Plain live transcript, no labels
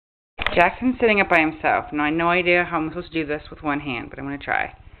Jackson's sitting up by himself. Now, I have no idea how I'm supposed to do this with one hand, but I'm going to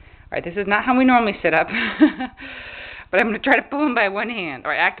try. Alright, this is not how we normally sit up. But I'm going to try to pull him by one hand.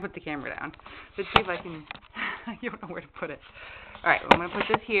 Alright, I have to put the camera down. Let's see if I can... I don't know where to put it. Alright, well, I'm going to put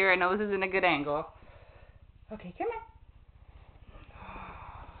this here. I know this isn't a good angle. Okay, come on.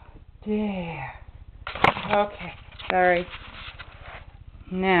 There. Okay, sorry.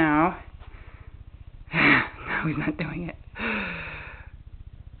 Now... no, he's not doing it.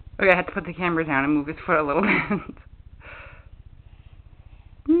 Okay, I have to put the camera down and move his foot a little bit.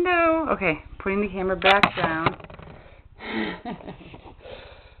 No. Okay, putting the camera back down.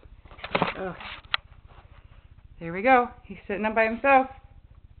 Oh. There we go. He's sitting up by himself.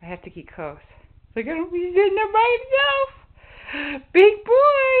 I have to keep close. Look at him. He's sitting up by himself. Big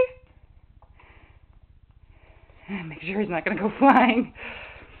boy. Make sure he's not going to go flying.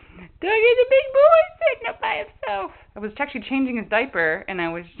 Doug is a big boy sitting up by himself. I was actually changing his diaper, and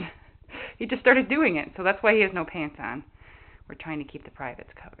he just started doing it, so that's why he has no pants on. We're trying to keep the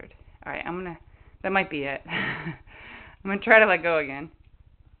privates covered. Alright, that might be it. I'm gonna try to let go again.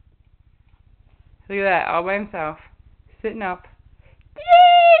 Look at that, all by himself. Sitting up.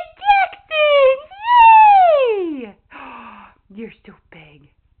 Yay, Jackson! Yay! You're so big.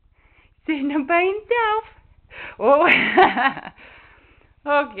 Sitting up by himself. Oh.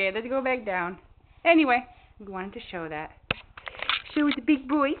 Okay, let's go back down. Anyway, we wanted to show that. Show the big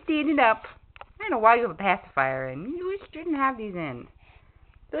boy standing up. I don't know why you have a pacifier in. You shouldn't have these in.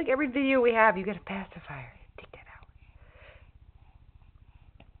 I feel like every video we have, you get a pacifier. Take that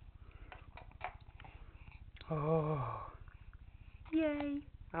out. Oh. Yay.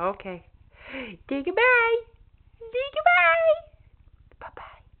 Okay. Say goodbye. Say goodbye.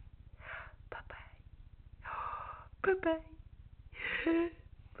 Bye-bye. Bye-bye. Bye-bye.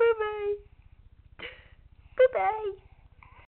 Bye-bye. Bye-bye.